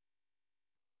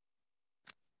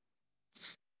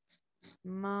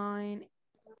 mine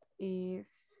is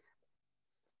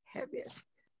heaviest.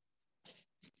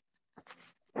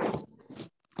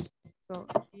 So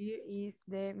here is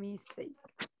the mistake.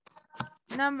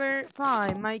 Number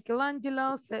 5,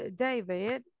 Michelangelo's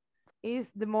David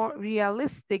is the more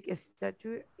realistic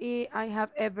statue I have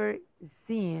ever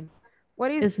seen. What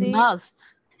is It's the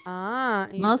must.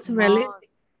 it's Most realistic.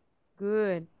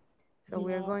 Good. So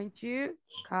we're going to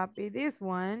copy this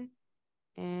one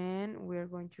and we're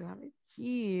going to have it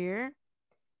here,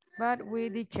 but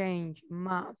with the change,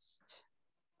 must.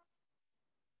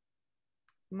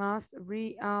 Most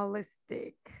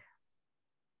realistic.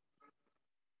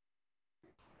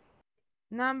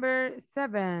 Number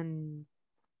 7.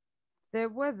 The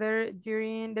weather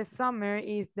during the summer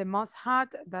is the most hot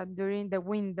than during the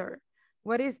winter.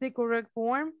 What is the correct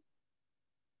form?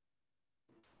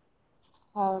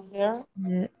 Hotter.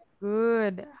 Yeah.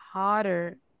 Good,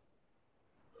 hotter.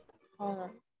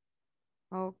 Hotter.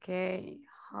 Okay,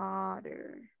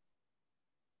 hotter.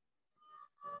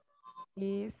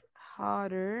 Is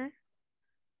hotter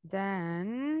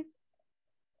than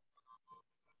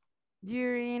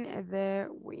during the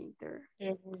winter.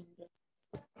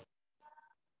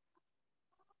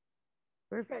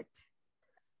 Perfect.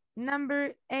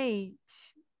 Number 8,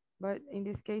 but in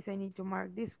this case, I need to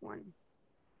mark this one.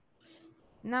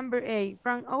 Number 8,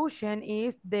 Frank Ocean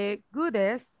is the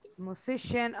goodest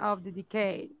musician of the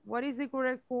decade. What is the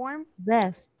correct form?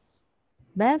 Best.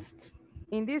 Best.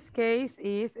 In this case,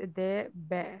 is the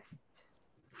best.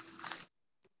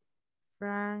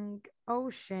 Frank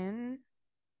Ocean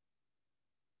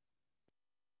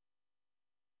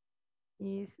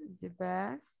is the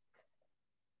best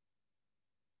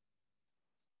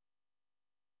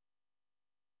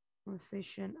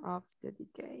musician of the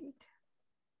decade.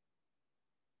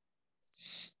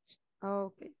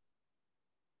 Okay.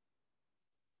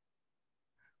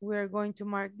 We're going to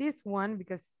mark this one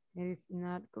because it is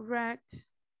not correct.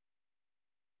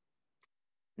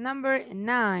 Number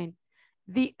 9.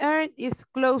 The earth is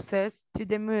closest to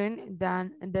the moon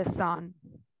than the sun.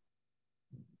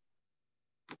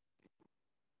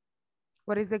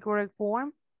 What is the correct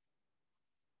form?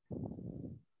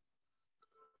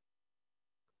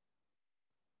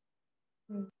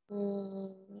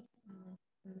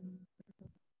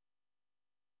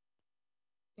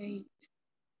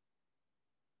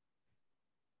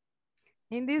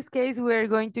 In this case, we're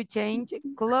going to change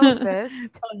closest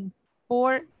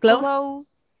for close.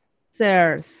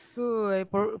 Closers. Good,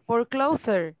 for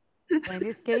closer. So in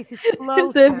this case, it's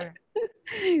closer.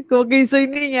 Como que soy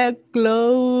niña,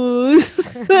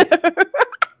 close.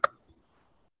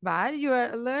 But you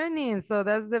are learning, so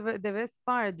that's the best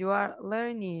part. You are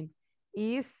learning.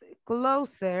 Is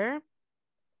closer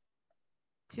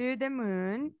to the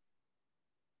moon.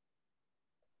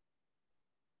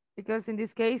 Because in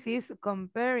this case, it's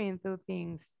comparing two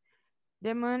things.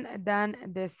 The moon than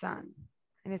the sun.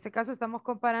 En este caso estamos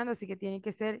comparando, así que tiene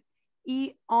que ser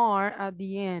ER at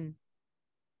the end.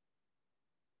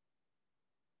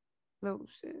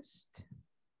 Closest.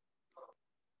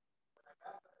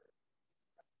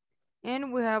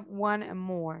 And we have one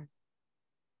more.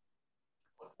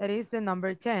 That is the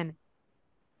number 10.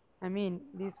 I mean,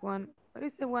 this one, what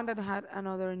is the one that had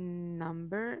another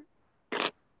number?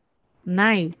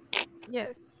 9.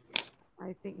 Yes,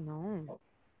 I think no.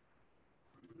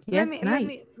 Yes,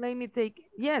 let me take,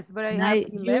 yes, but I 9.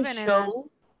 have You 11 and show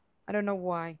I don't know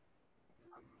why.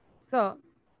 So,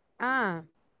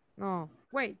 no,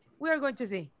 wait, we are going to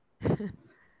see.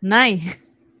 9.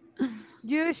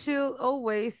 You should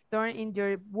always turn in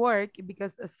your work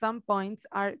because some points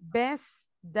are best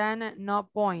than no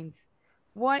points.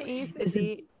 What is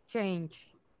the change?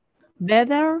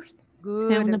 Better.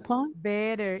 Good.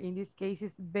 Better. In this case,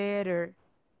 it's better.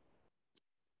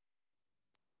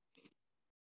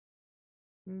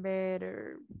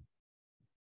 Better.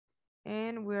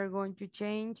 And we are going to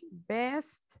change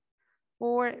best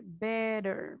for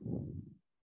better.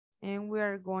 And we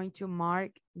are going to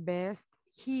mark best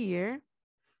here.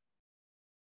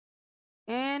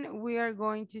 And we are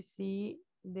going to see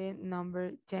the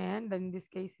number 10, that in this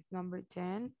case is number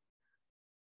 10,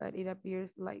 but it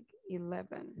appears like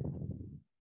 11.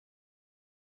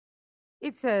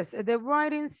 It says, the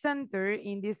writing center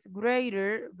in this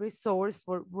greater resource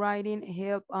for writing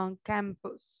help on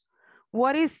campus.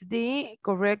 What is the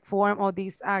correct form of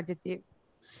this adjective?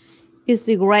 It's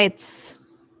the greats.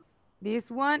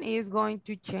 This one is going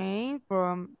to change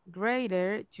from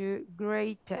greater to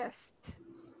greatest.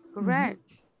 Correct.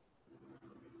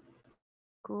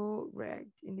 Correct.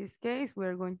 In this case,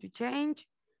 we're going to change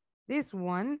this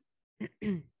one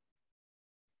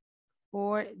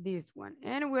for this one.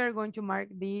 And we're going to mark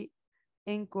the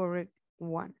incorrect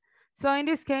one. So in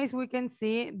this case, we can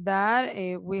see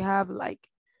that we have like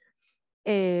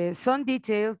some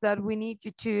details that we need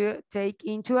to take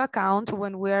into account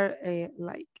when we're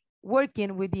like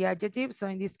working with the adjective. So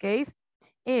in this case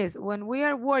is when we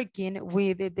are working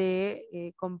with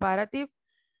the comparative,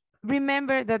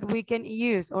 remember that we can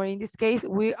use, or in this case,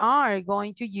 we are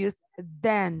going to use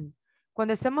than.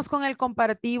 Cuando estemos con el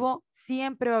comparativo,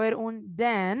 siempre va a haber un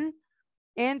than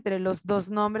entre los dos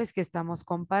nombres que estamos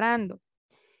comparando.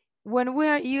 When we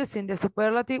are using the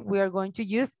superlative, we are going to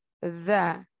use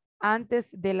the antes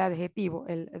del adjetivo.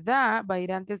 El the va a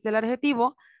ir antes del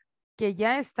adjetivo que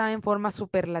ya está en forma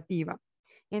superlativa.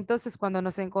 Entonces, cuando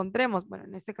nos encontremos, bueno,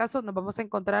 en este caso nos vamos a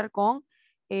encontrar con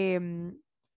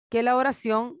que la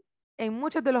oración, en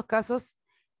muchos de los casos,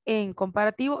 en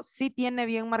comparativo, sí tiene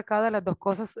bien marcadas las dos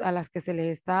cosas a las que se les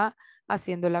está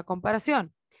haciendo la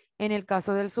comparación. En el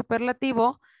caso del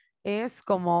superlativo, es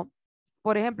como,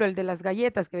 por ejemplo, el de las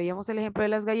galletas, que veíamos el ejemplo de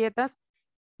las galletas,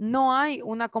 no hay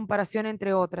una comparación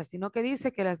entre otras, sino que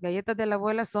dice que las galletas de la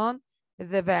abuela son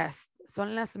the best,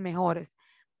 son las mejores.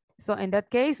 So in that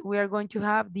case, we are going to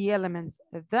have the elements,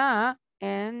 the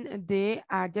and the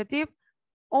adjective,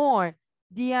 or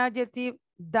the adjective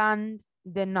than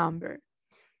the number.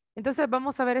 Entonces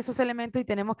vamos a ver esos elementos y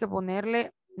tenemos que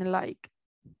ponerle like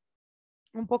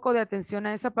un poco de atención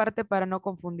a esa parte para no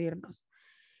confundirnos.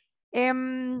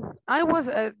 I was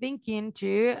thinking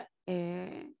to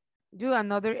do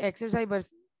another exercise, but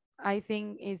I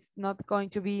think it's not going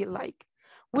to be like,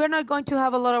 we're not going to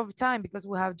have a lot of time because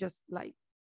we have just like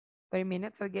 30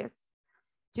 minutes, I guess,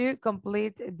 to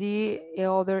complete the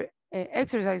other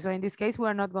exercise. So in this case, we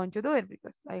are not going to do it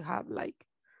because I have like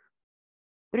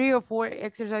 3 or 4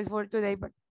 exercises for today,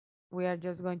 but we are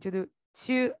just going to do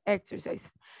 2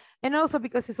 exercises. And also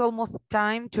because it's almost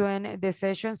time to end the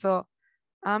session, so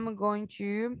I'm going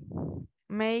to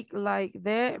make like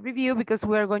the review because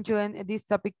we are going to end this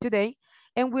topic today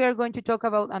and we are going to talk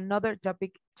about another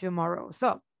topic tomorrow.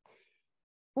 So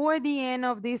for the end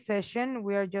of this session,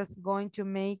 we are just going to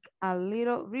make a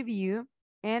little review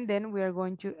and then we are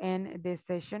going to end the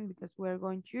session because we are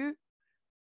going to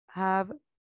have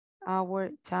our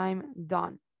time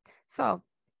done. So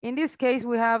in this case,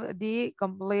 we have the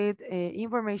complete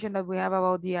information that we have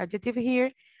about the adjective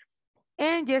here.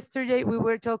 And yesterday we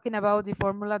were talking about the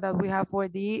formula that we have for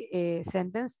the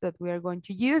sentence that we are going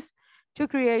to use to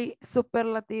create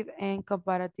superlative and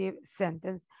comparative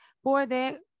sentence. For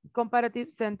the comparative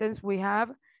sentence, we have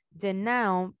the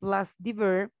noun plus the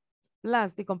verb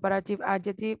plus the comparative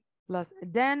adjective plus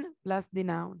then plus the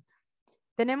noun.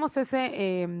 Tenemos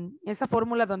esa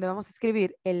fórmula donde vamos a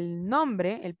escribir el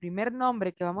nombre, el primer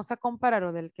nombre que vamos a comparar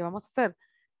o del que vamos a hacer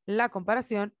la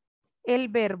comparación, el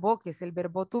verbo, que es el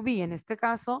verbo to be en este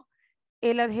caso,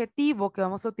 el adjetivo que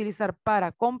vamos a utilizar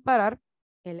para comparar,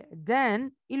 el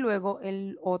then, y luego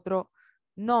el otro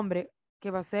nombre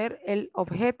que va a ser el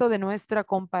objeto de nuestra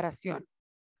comparación.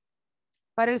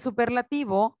 Para el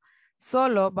superlativo,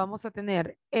 solo vamos a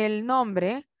tener el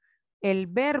nombre, el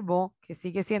verbo, que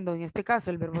sigue siendo en este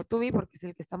caso el verbo to be, porque es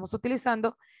el que estamos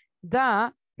utilizando,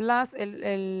 da, plus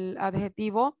el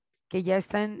adjetivo, que ya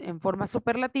está en forma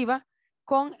superlativa,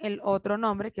 con el otro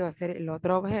nombre, que va a ser el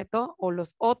otro objeto, o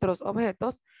los otros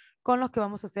objetos, con los que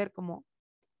vamos a hacer como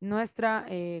nuestra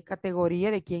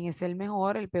categoría de quién es el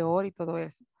mejor, el peor y todo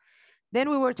eso. Then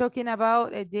we were talking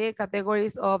about the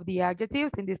categories of the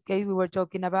adjectives. In this case, we were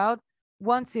talking about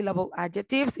one-syllable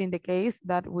adjectives in the case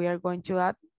that we are going to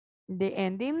add the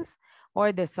endings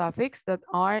or the suffix that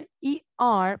are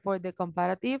ER for the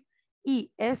comparative,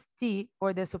 EST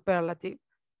for the superlative.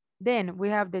 Then we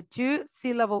have the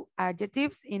two-syllable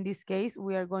adjectives. In this case,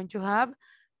 we are going to have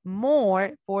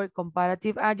more for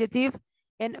comparative adjective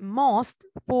and most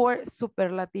for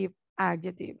superlative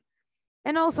adjective.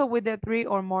 And also with the three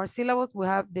or more syllables, we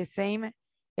have the same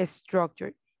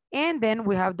structure. And then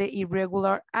we have the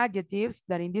irregular adjectives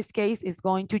that in this case is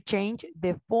going to change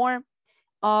the form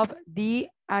of the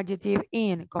adjective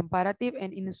in comparative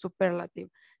and in superlative.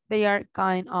 They are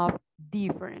kind of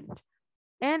different.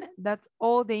 And that's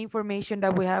all the information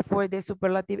that we have for the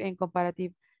superlative and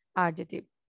comparative adjective.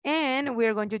 And we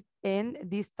are going to end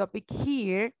this topic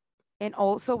here. And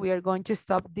also we are going to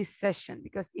stop this session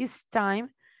because it's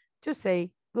time to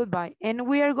say goodbye. And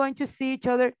we are going to see each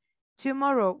other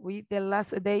tomorrow with the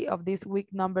last day of this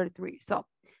week number 3. So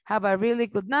have a really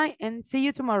good night and see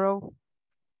you tomorrow.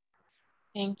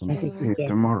 Thank See you. you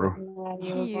tomorrow.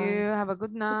 See you. Have a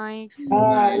good night.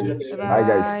 Bye,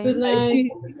 guys. Bye. Good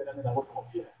night.